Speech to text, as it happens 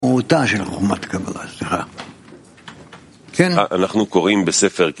אנחנו קוראים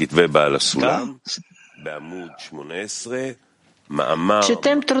בספר כתבי בעל הסולם, בעמוד 18, מאמר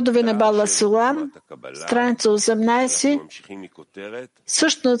Четем трудове на Баал HaSulam, страница 18,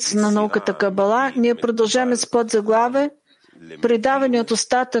 същност на науката Кабала. Ние продължаваме с подзаглавие предаване от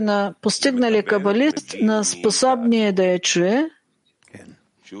устата на постигналия кабалист на способния да я чуе.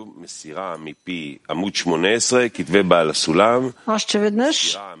 Още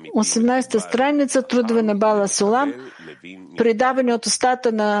веднъж, 18-та страница, трудове на Баал HaSulam, предаване от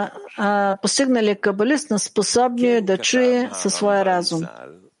устата на постигналия кабалист на способния да чуе със своя разум.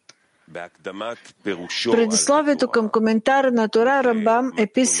 Предисловието към коментара на Тора Рамбам е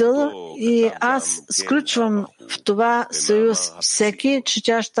писал и аз сключвам в това съюз всеки,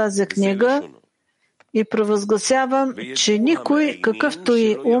 четящ тази книга, и провъзгласявам, че никой, какъвто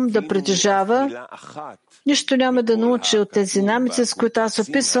и ум да притежава, нищо няма да научи от тези намици, с които аз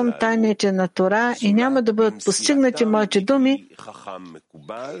описвам тайните на Тора, и няма да бъдат постигнати моите думи,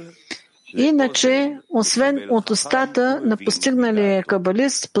 иначе, освен от устата на постигналия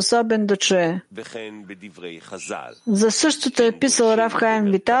кабалист, способен да чуе. За същото е писал Рав Хаим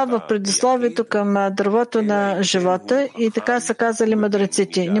Витал в предисловието към дървото на живота, и така са казали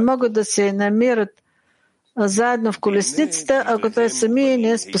мъдреците: не могат да се намират заедно в колесницата, ако той самия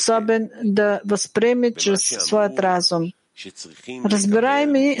не е способен да възприеме чрез своят разум.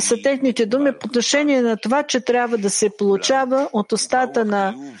 Разбираеми са техните думи по отношение на това, че трябва да се получава от устата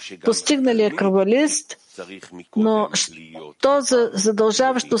на постигналия кабалист, но то за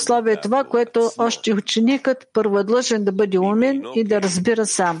задължаващо условие е това, което още ученикът първо е длъжен да бъде умен и да разбира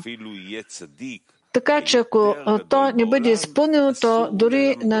сам. Така че ако то не бъде изпълнено, то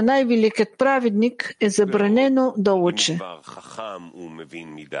дори на най-великият праведник е забранено да учи.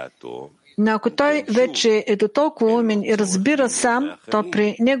 Но ако той вече е до толкова умен и разбира сам, то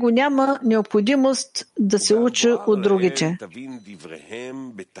при него няма необходимост да се учи от другите.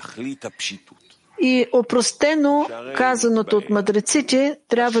 И опростено казаното от мъдреците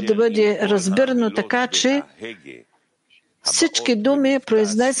трябва да бъде разбирано така, че всички думи,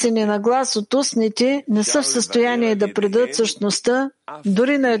 произнесени на глас от устните, не са в състояние да предадат същността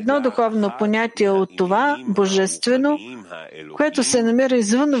дори на едно духовно понятие от това божествено, което се намира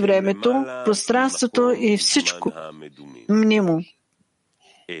извън времето, пространството и всичко мнимо.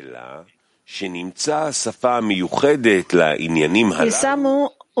 И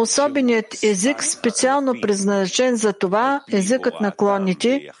само особеният език, специално предназначен за това, езикът на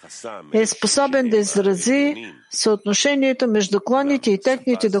клоните, е способен да изрази съотношението между клоните и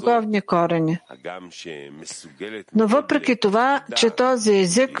техните духовни корени. Но въпреки това, че този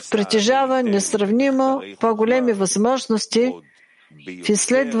език притежава несравнимо по-големи възможности в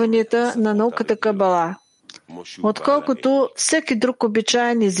изследванията на науката Кабала, отколкото всеки друг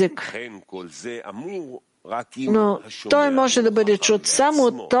обичаен език. Но той може да бъде чут само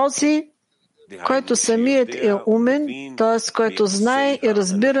от този, който самият е умен, т.е. който знае и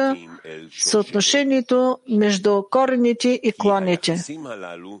разбира съотношението между корените и клоните.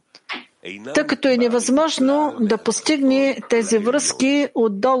 Тъй като е невъзможно да постигне тези връзки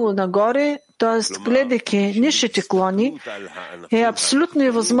отдолу нагоре, т.е. гледайки нишите клони, е абсолютно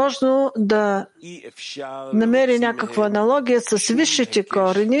невъзможно да намери някаква аналогия с висшите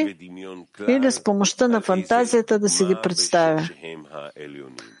корени или с помощта на фантазията да си ги представя.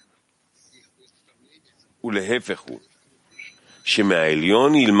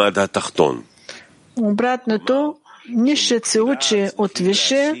 Обратното, нишът се учи от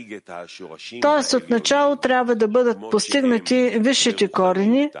висше, т.е. от начало трябва да бъдат постигнати висшите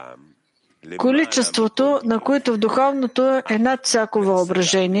корени, количеството, на които в духовното е над всяко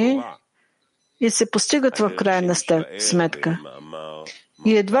въображение и се постигат в крайна сметка.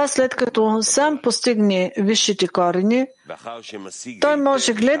 И едва след като сам постигне висшите корени, той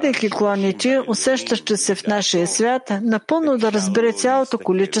може, гледайки клоните, усещащи се в нашия свят, напълно да разбере цялото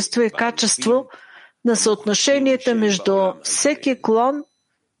количество и качество на съотношенията между всеки клон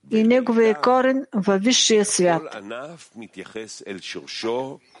и неговия корен във висшия свят.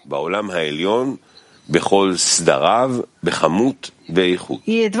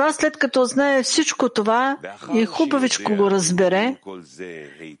 И едва след като знае всичко това и хубавичко го разбере,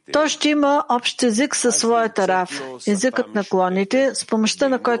 той ще има общ език със своята Рав, езикът на клоните, с помощта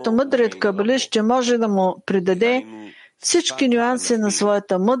на който мъдрият кабалист ще може да му придаде всички нюанси на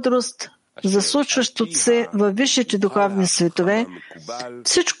своята мъдрост за случващото се във висшите духовни светове,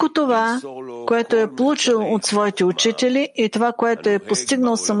 всичко това, което е получил от своите учители и това, което е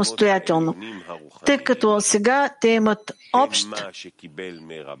постигнал самостоятелно. тъй като сега те имат общ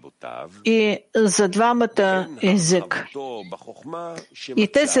и за двамата език. И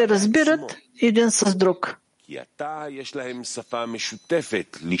те се разбират един с друг.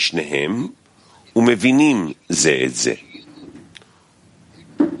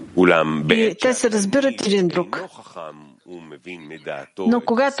 И те се разбират един друг. Но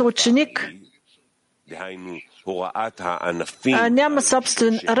когато ученик няма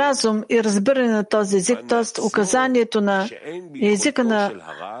собствен разум и разбиране на този език, т.е. указанието на езика на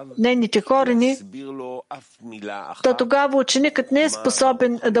нейните корени, то тогава ученикът не е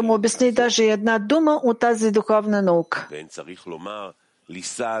способен да му обясни даже една дума от тази духовна наука.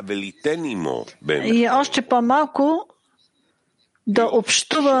 И още по-малко да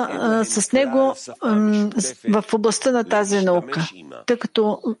общува с него в областта на тази наука, тъй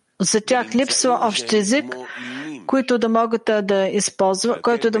като за тях липсва общ език, който да могат да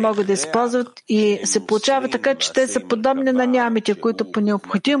използват, и се получава така, че те са подобни на нямите, които по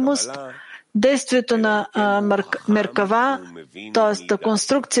необходимост действието на меркава, т.е.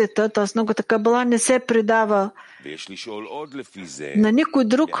 конструкцията, т.е. науката Кабала не се предава на никой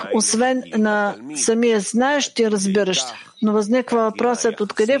друг, освен на самия знаещ и разбиращ. Но възниква въпросът,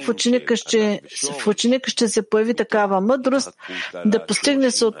 откъде в ученика ще се появи такава мъдрост да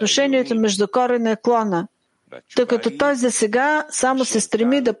постигне съотношението между корена и клона, тъй като той за сега само се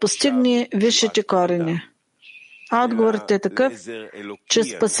стреми да постигне висшите корени. А отговорът е такъв, че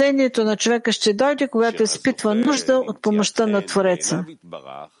спасението на човека ще дойде, когато изпитва нужда от помощта на Твореца.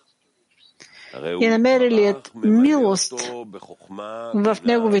 И намерилият милост в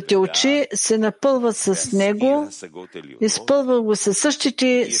неговите очи се напълва с него, изпълва го със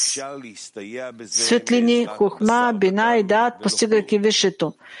същите светлини, хохма, бина и даат, постигайки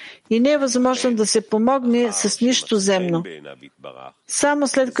висшето. И не е възможно да се помогне с нищо земно. Само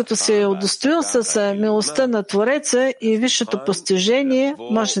след като се е удостоил с милостта на Твореца и висшето постижение,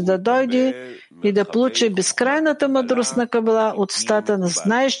 може да дойде и да получи безкрайната мъдрост на Кабала от устата на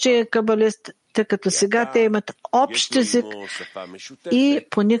знаещия кабалист, тъй като сега те имат общ език и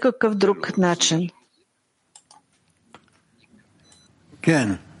по никакъв друг начин.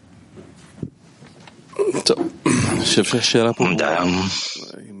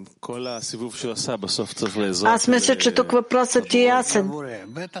 Аз мисля, че тук въпросът е ясен.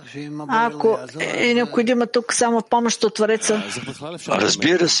 Ако е необходима тук само помощ от Твореца.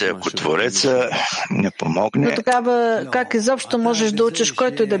 Разбира се, ако Твореца не помогне. Но тогава как изобщо можеш да учиш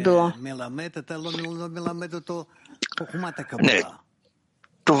който и да било? Не.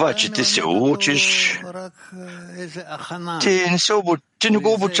 Това, че ти се учиш, ти не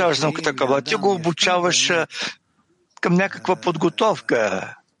го обучаваш за науката Кабала, ти го обучаваш към някаква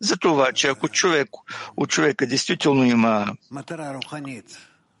подготовка. За това, че ако у човека действително има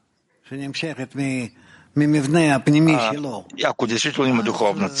ако действително има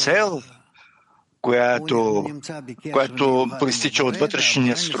духовна цел, която проистича от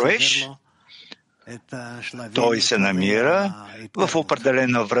вътрешния строеж, той се намира в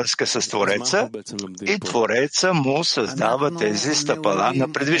определена връзка с Твореца и Твореца му създава тези стъпала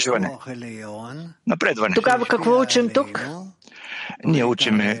на предвижване, напредване. Тогава какво учим тук? Ние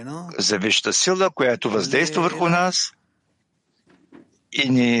учиме за висшата сила, която въздейства върху нас и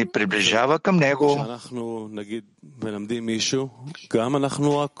ни приближава към Него.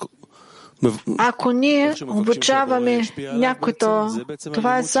 Ако ние обучаваме някой-то,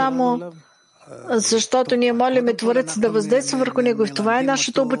 това е само защото ние молиме Твореца да въздейства върху него. И това е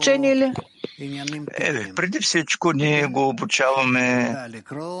нашето обучение или? Преди всичко ние го обучаваме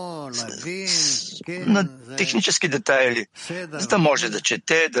на технически детайли, за да може да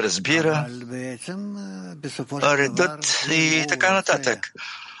чете, да разбира редът и така нататък.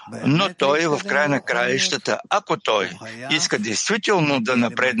 Но той в края на краищата, ако той иска действително да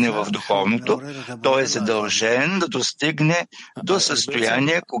напредне в духовното, той е задължен да достигне до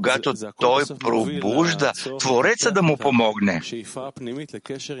състояние, когато той пробужда Твореца да му помогне.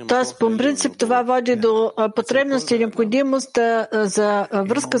 Тоест, по принцип, това води до потребност и необходимост за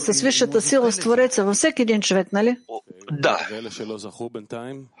връзка с висшата сила с Твореца във всеки един човек, нали? Да.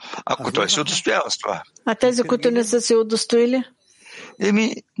 Ако той се удостоява с това. А тези, които не са се удостоили?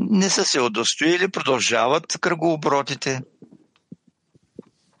 Не са се удостоили, продължават кръгооборотите.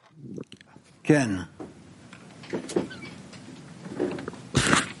 Кен.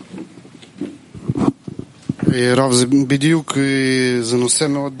 Рав, בדיוק זה נושא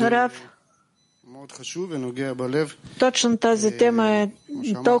מאוד חשוב ונוגע בלב. Точно тази тема е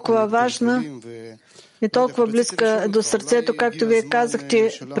толкова важна и толкова близка до сърцето, както вие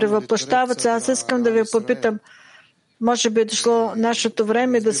казахте, превъплъщават се. Аз искам да ви попитам, може би е дошло нашето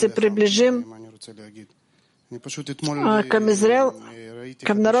време да се приближим към Израел,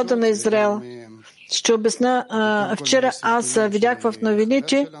 към народа на Израел. Ще обясня. Вчера аз видях в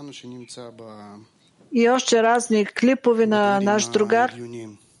новините и още разни клипове на наш другар,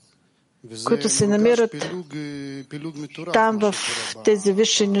 които се намират там в тези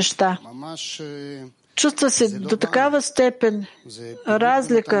висши неща. Чувства се до такава степен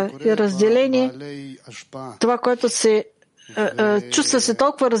разлика и разделение, това, което се чувства се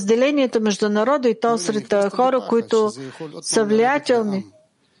толкова разделението между народа и то сред хора, които са влиятелни.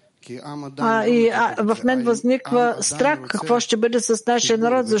 И в мен възниква страх какво ще бъде с нашия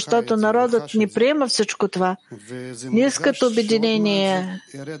народ, защото народът не приема всичко това. Не искат обединение,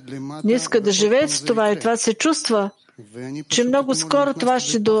 не искат да живеят с това и това се чувства, че много скоро това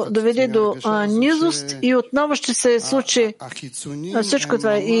ще доведе до низост и отново ще се случи всичко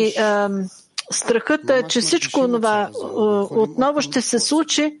това. И страхът е, че всичко това отново ще се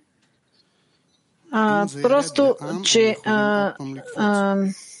случи, просто, че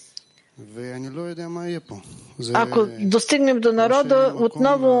ако достигнем до народа,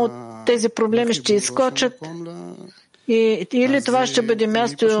 отново тези проблеми ще изскочат. Или това ще бъде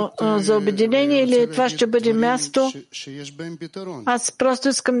място за обединение, или това ще бъде място. Аз просто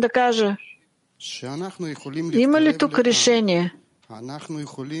искам да кажа, има ли тук решение,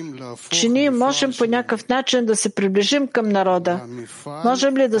 че ние можем по някакъв начин да се приближим към народа?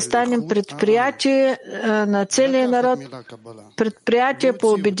 Можем ли да станем предприятие на целия народ, предприятие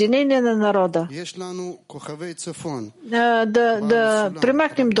по обединение на народа? Да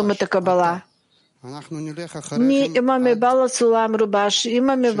премахнем думата Кабала. Ние имаме Бал HaSulam Рубаш,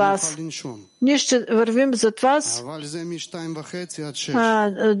 имаме вас. Ние ще вървим зад вас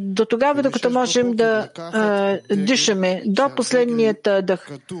до тогава, докато можем да дишаме, до последният дъх.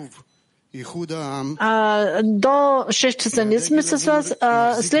 До 6 часа не сме с вас,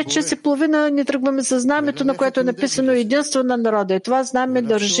 след 6:30 ни тръгваме със знамето, на което е написано единство на народа. И това знаме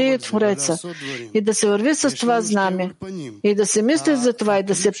държи Твореца. И да се върви с това знаме. И да се мисли за това, и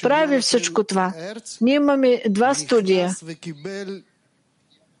да се прави всичко това. Ние имаме 2 студия.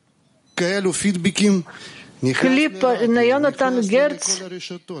 Клип на Йонатан Герц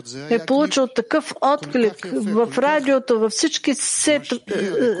е получил такъв отклик в радиото, във всички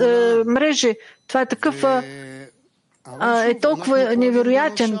мрежи. Това е такъв е толкова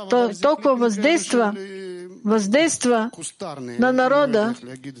невероятен, толкова въздейства на народа.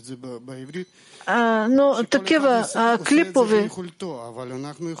 Но такива клипове,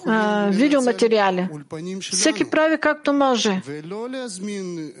 видеоматериали, всеки прави както може.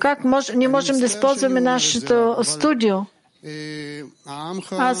 Ние можем да използваме нашето студио.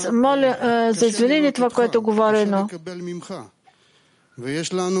 Аз моля за извинение това, което е говорено.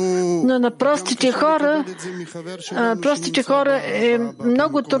 Но на простите хора е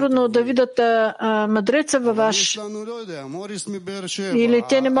много трудно да видят мъдреца във ваш. Или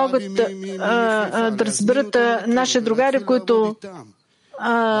те не могат да разберат наши другари, които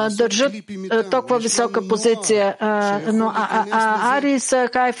държат толкова висока позиция. Но Арис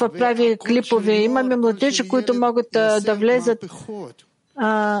Хайфа прави клипове. Имаме младежи, които могат да влезат.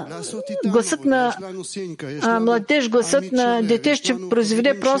 Гласът на младеж, гласът на дете ще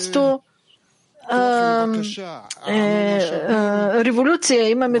произведе просто революция.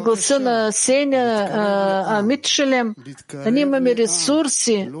 Имаме гласа на Сеня, Митшелем. Ние имаме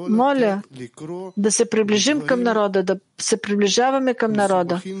ресурси. Моля да се приближим към народа, да се приближаваме към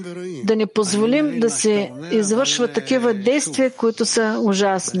народа, да не позволим да се извършват такива действия, които са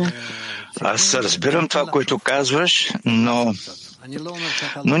ужасни. Аз разбирам това, което казваш, но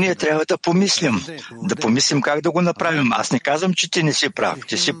ние трябва да помислим как да го направим. Аз не казвам, че ти не си прав.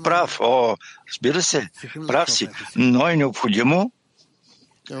 Ти си прав. Разбира се, прав си. Но е необходимо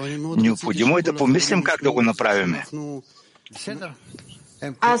е да помислим как да го направим.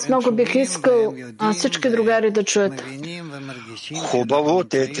 Аз много бих искал всички другари да чуят. Хубаво,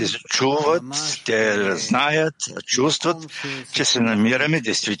 те чуват, те знаят, чувстват, че се намираме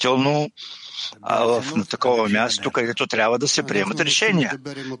действително на такова място, където трябва да се приемат решения.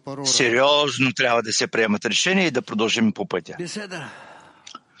 Сериозно трябва да се приемат решения и да продължим по пътя.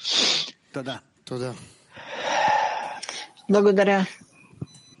 Благодаря.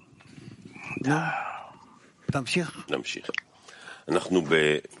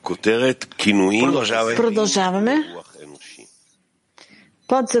 Продължаваме.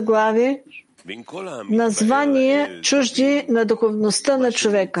 Под заглавие названия, чужди на духовността на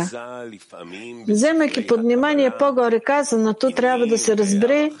човека. Вземайки под внимание по-горе казаното, трябва да се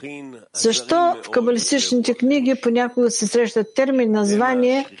разбере защо в кабалистичните книги понякога се срещат термин,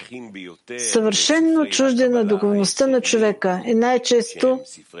 название, съвършенно чужди на духовността на човека и най-често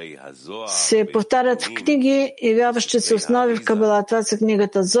се повтарят в книги, явяващи се основи в Кабала. Това са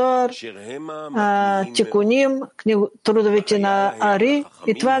книгата Зоар, Тикуним, трудовете на Ари.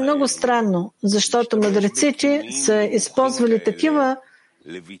 И това е много странно, защото мъдреците са използвали такива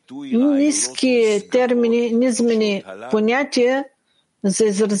ниски термини, низмени понятия за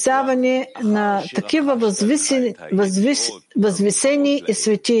изразяване на такива възвисени и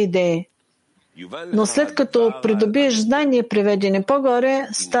свети идеи. Но след като придобиеш знание, приведени по-горе,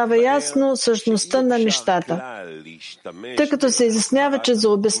 става ясно същността на нещата. Тъй като се изяснява, че за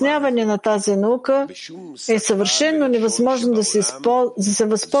обясняване на тази наука е съвършено невъзможно да се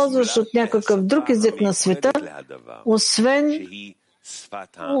възползваш от някакъв друг език на света, освен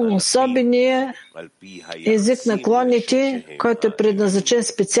особения език на клоните, който е предназначен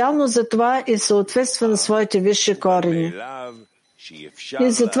специално за това и съответства на своите висши корени.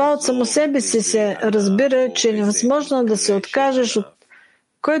 И затова от само себе си се разбира, че е невъзможно да се откажеш от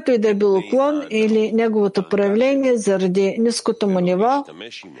който и да е било клон или неговото проявление заради ниското му ниво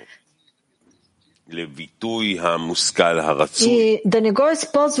и да не го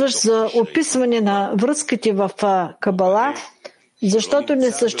използваш за описване на връзките в Кабала, защото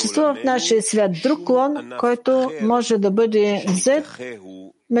не съществува в нашия свят друг клон, който може да бъде взет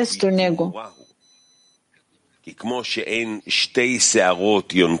вместо него.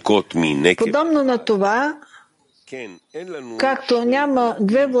 Подобно на това, както няма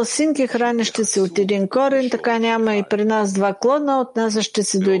две власинки, хранещи се от един корен, така няма и при нас два клона, отнасящи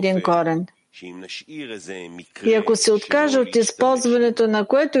се до един корен. И ако се откажа от използването на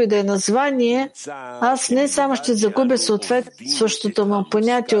което и да е название, аз не само ще загубя съответстващото му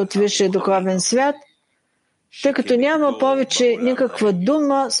понятие от висшия духовен свят, тъй като няма повече никаква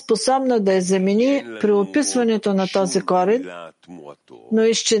дума, способна да я замени при описването на този корен, но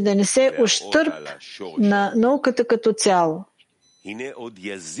и ще нанесе ущърб на науката като цяло.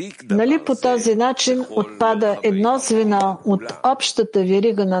 Нали по този начин отпада едно звено от общата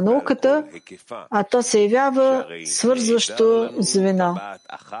верига на науката, а то се явява свързващо звено.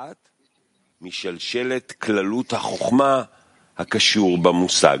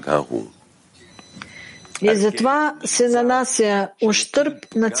 И затова се нанася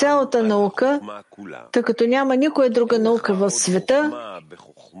ущърб на цялата наука, тъй като няма никоя друга наука в света,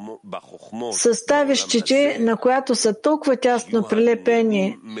 съставищите, на която са толкова тясно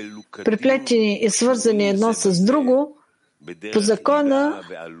приплетени и свързани едно с друго, по закона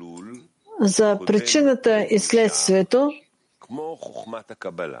за причината и следствието,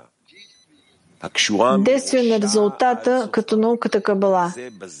 действие на резултата като науката Кабала.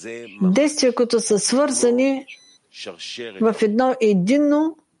 Действия, които са свързани в едно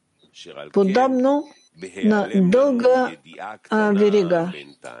единно, подобно на дълга верига.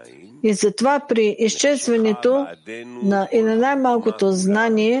 И затова при изчезването и на най-малкото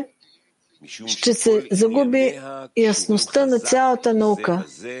знание ще се загуби ясността на цялата наука,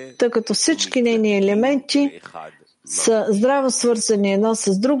 тъй като всички нейни елементи са здраво свързани едно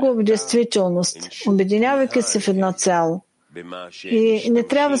с друго в действителност, обединявайки се в едно цяло. И не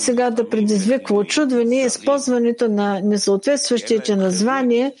трябва сега да предизвиква очудване използването на несъответстващите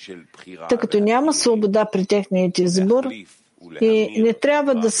названия, тъй като няма свобода при техният избор и не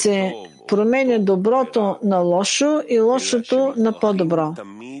трябва да се променя доброто на лошо и лошото на по-добро.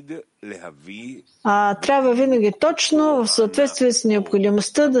 А трябва винаги точно в съответствие с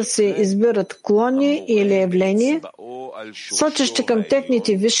необходимостта да се избират клони или явления, сочещи към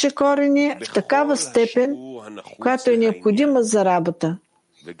техните висши корени в такава степен, която е необходима за работа.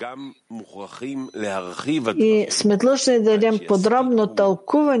 И сме длъжни да дадем подробно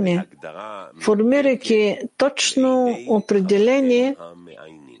тълкуване, формирайки точно определение,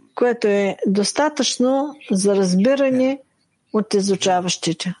 което е достатъчно за разбиране от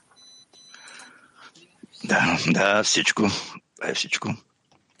изучаващите. Да, всичко. Това е всичко.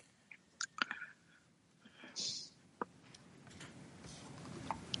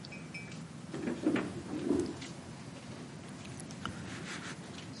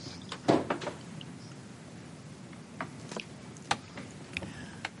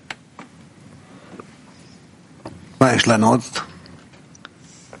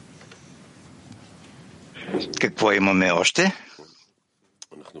 Какво имаме още?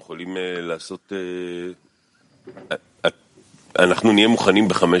 אנחנו נהיה מוכנים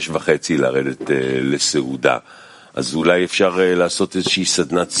ב5:30 לרדת לסעודה, אז אולי אפשר לעשות איזושהי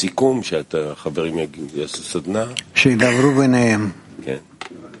סדנת סיכום, שהחברים יעשו סדנה? שידברו ביניהם. כן.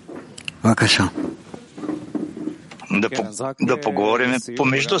 בבקשה. Да поговорим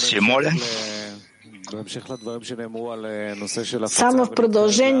помежду си, моля. Само в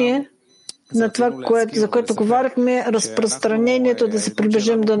продължение на това, за което говорихме, разпространението, да се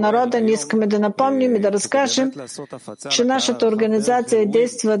приближим до народа, ние искаме да напомним и да разкажем, че нашата организация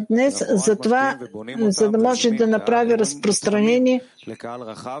действа днес за това, за да може да направи разпространение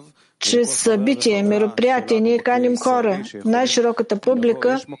чрез събития, мероприятия. Ние каним хора, най-широката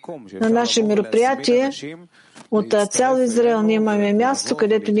публика на наше мероприятие. От цял Израел ние имаме място,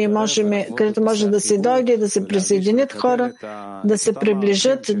 където може да се дойде, да се присъединят хора, да се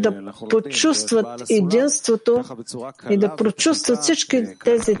приближат, да почувстват единството и да прочувстват всички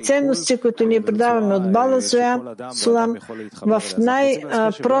тези ценности, които ние предаваме от Баал HaSulam в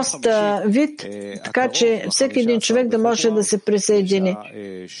най-прост вид, така че всеки един човек да може да се присъедини.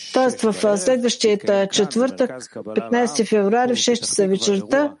 Тоест в следващия четвъртък, 15 февруари в 6 часа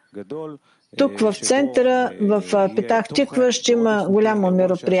вечерта, тук в центъра, в Петах Тиква, ще има голямо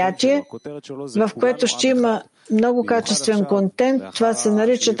мероприятие, в което ще има много качествен контент. Това се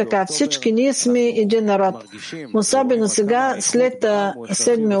нарича така. Всички ние сме един народ. Особено сега, след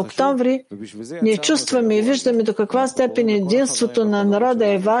 7 октомври, ние чувстваме и виждаме до каква степен единството на народа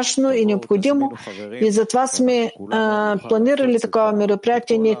е важно и необходимо. И затова сме планирали такова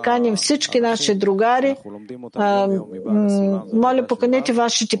мероприятие. Ние каним всички наши другари. Моля, поканете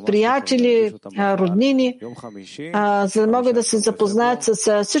вашите приятели, роднини, за да могат да се запознаят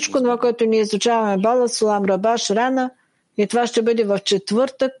с всичко това, което ние изучаваме. Baal HaSulam, Рабаш, Рана. И това ще бъде в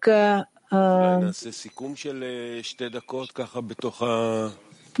четвъртък.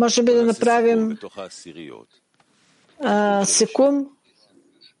 Може би да направим секунд,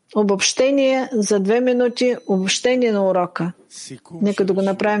 обобщение за 2 минути, обобщение на урока. Нека да го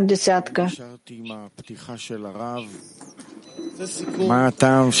направим десятка.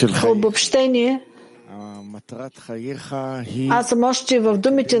 Обобщение. Аз съм още в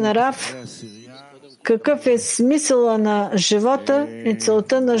думите на Рав. Какъв е смисъла на живота и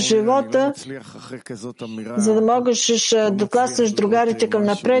целта на живота, за да можеш да тласнеш другарите към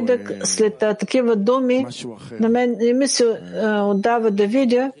напредък след такива думи? На мен не ми се отдава да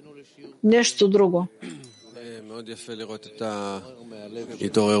видя нещо друго.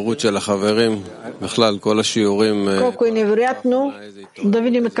 Колко е невероятно да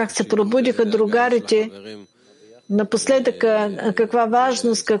видим как се пробудиха другарите. Напоследък каква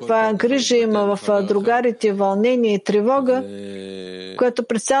важност, каква грижа има в другарите, вълнение и тревога, което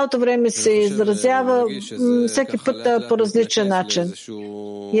през цялото време се изразява всеки път по различен начин.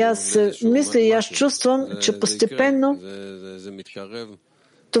 И аз мисля и аз чувствам, че постепенно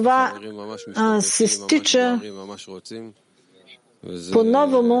това се стича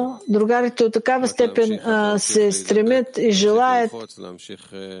по-новому. Другарите от такава степен се стремят и желаят.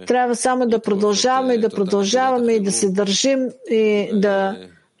 Трябва само да продължаваме и да се държим и да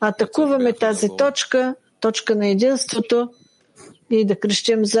атакуваме тази точка на единството и да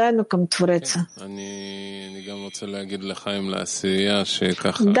крещим заедно към Твореца.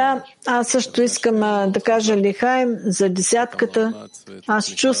 Да, аз също искам да кажа Лихаим за десятката.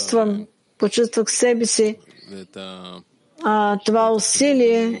 Аз почувствах себе си това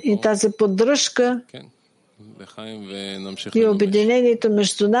усилие и тази поддръжка и обединението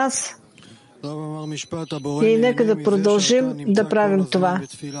между нас. И нека да продължим да правим това.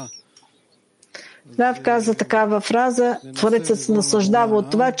 Рав каза такава фраза: Творецът се наслаждава от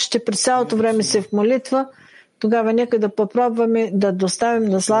това, че през цялото време си в молитва. Тогава нека да попробваме да доставим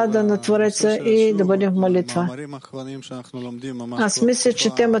наслада на Твореца и да бъдем в молитва. Аз мисля,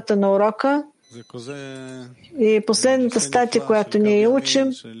 че темата на урока и последната статия, която ние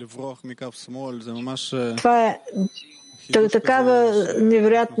учим, това е такава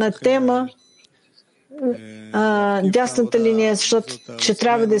невероятна тема, дясната линия, защото че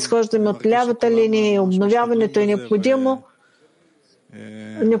трябва да изхождаме от лявата линия и обновяването е необходимо.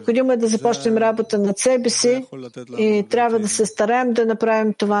 Необходимо е да започнем работа над себе си и трябва да се стараем да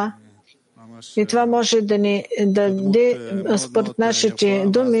направим това. И това може да ни даде, според нашите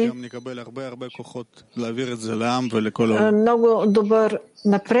думи, много добър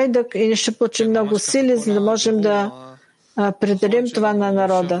напредък и ще получим много сили, за да можем да предадем това на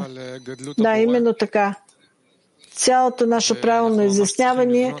народа. Да, именно така. Цялото наше правилно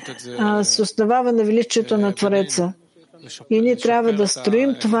изясняване се основава на величието на Твореца. И ние трябва да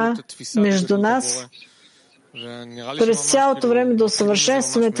строим това между нас, през цялото време да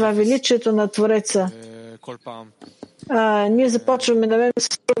усъвършенстваме това величието на Твореца. ние започваме да ме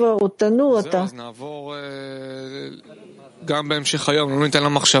струва от нулата.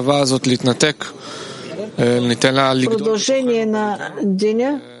 Продължение на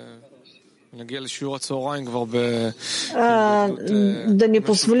деня да ни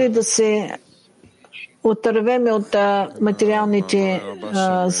позволи да се отървеме от материалните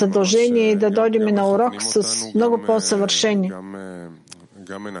задължения и да дойдем на урок с много по-съвършени.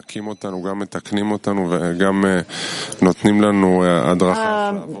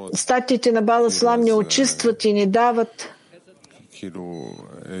 Статиите на Баал HaSulam ни очистват и ни дават,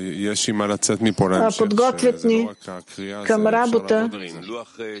 подготвят ни към работа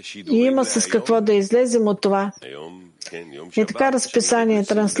и има с какво да излезем от това. И така разписание,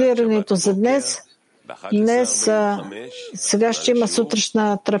 транслирането за днес. Днес, сега ще има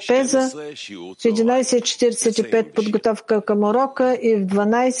сутрешна трапеза, в 11:45 подготовка към урока и в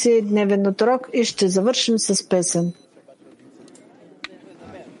 12 дневен урок и ще завършим с песен.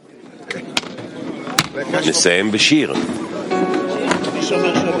 נסיים בשיר.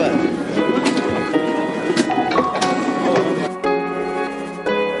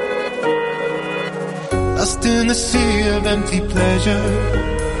 Lost in a sea of empty pleasure,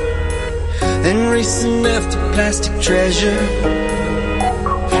 then racing after plastic treasure.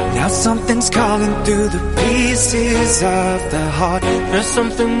 Now something's calling through the pieces of the heart. There's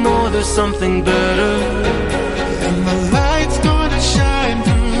something more, there's something better. And the light's gonna shine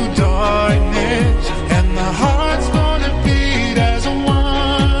through darkness, and the heart's gonna beat as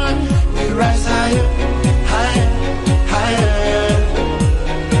one. We rise higher, higher, higher,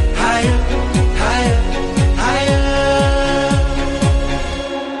 higher, higher, higher.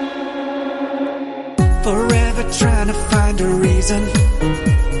 Forever trying to find a reason,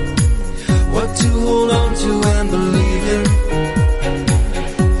 what to hold on to and believe in.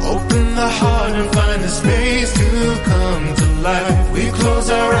 Open the heart and find the space to come to life. We close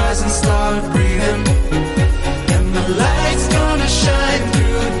our eyes and start breathing, and the light's gonna shine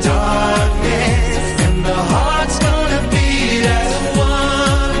through darkness, and the heart's gonna beat as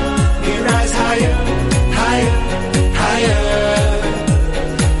one. We rise higher, higher, higher,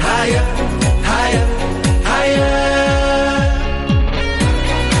 higher, higher, higher.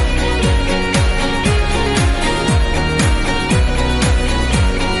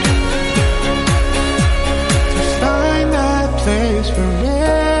 Find that place where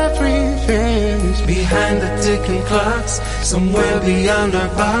everything is behind the ticking clocks, somewhere beyond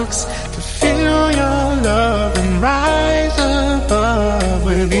our box, to feel your love and rise above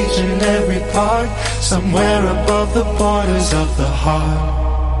with each and every part, somewhere above the borders of the heart.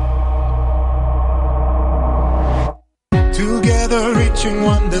 Together reaching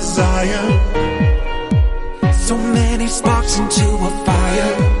one desire, so many sparks into a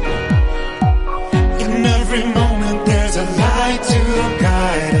fire. In every moment there's a light to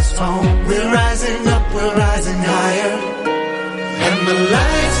guide us home. We're rising up, we're rising higher, and the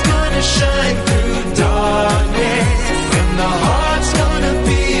light's gonna shine through darkness, and the heart's gonna